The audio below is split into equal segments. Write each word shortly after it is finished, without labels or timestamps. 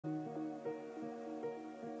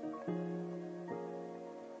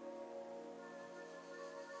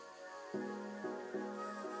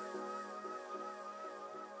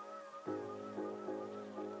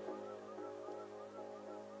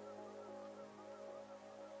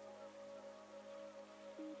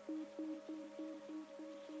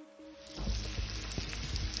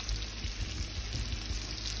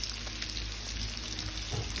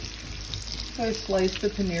I sliced the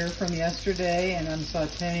paneer from yesterday and I'm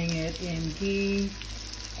sauteing it in ghee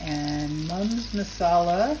and mum's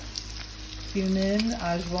masala, cumin,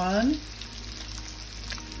 ajwan,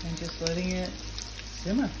 and just letting it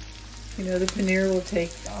simmer. You know, the paneer will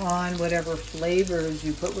take on whatever flavors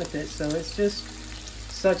you put with it, so it's just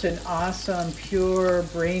such an awesome, pure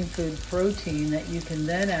brain food protein that you can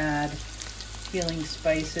then add healing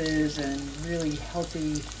spices and really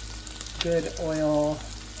healthy, good oil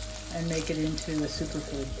and make it into a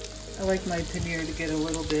superfood. I like my paneer to get a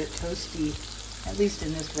little bit toasty, at least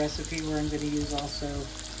in this recipe where I'm going to use also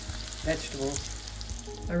vegetables.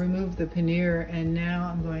 I removed the paneer and now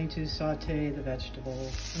I'm going to saute the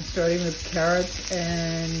vegetables. I'm starting with carrots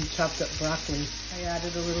and chopped up broccoli. I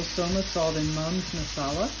added a little soma salt and mum's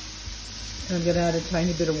masala. And I'm going to add a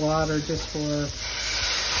tiny bit of water just for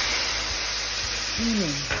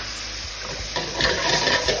steaming.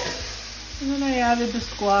 And then I added the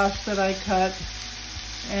squash that I cut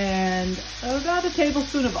and about a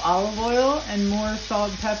tablespoon of olive oil and more salt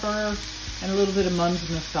and pepper and a little bit of mum's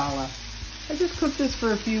masala. I just cooked this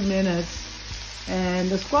for a few minutes and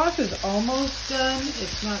the squash is almost done.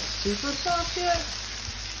 It's not super soft yet.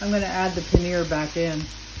 I'm going to add the paneer back in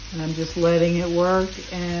and I'm just letting it work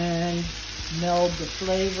and meld the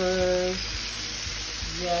flavors.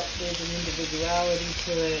 Yet there's an individuality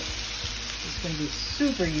to it. It's going to be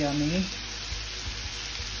super yummy.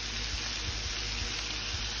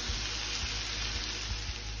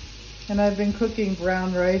 And I've been cooking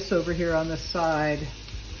brown rice over here on the side,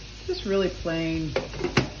 just really plain.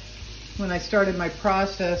 When I started my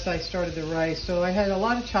process, I started the rice. So I had a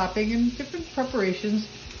lot of chopping and different preparations.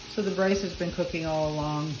 So the rice has been cooking all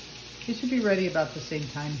along. It should be ready about the same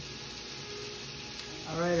time.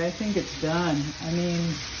 All right, I think it's done. I mean,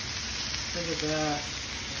 look at that.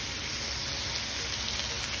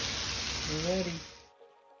 We're ready.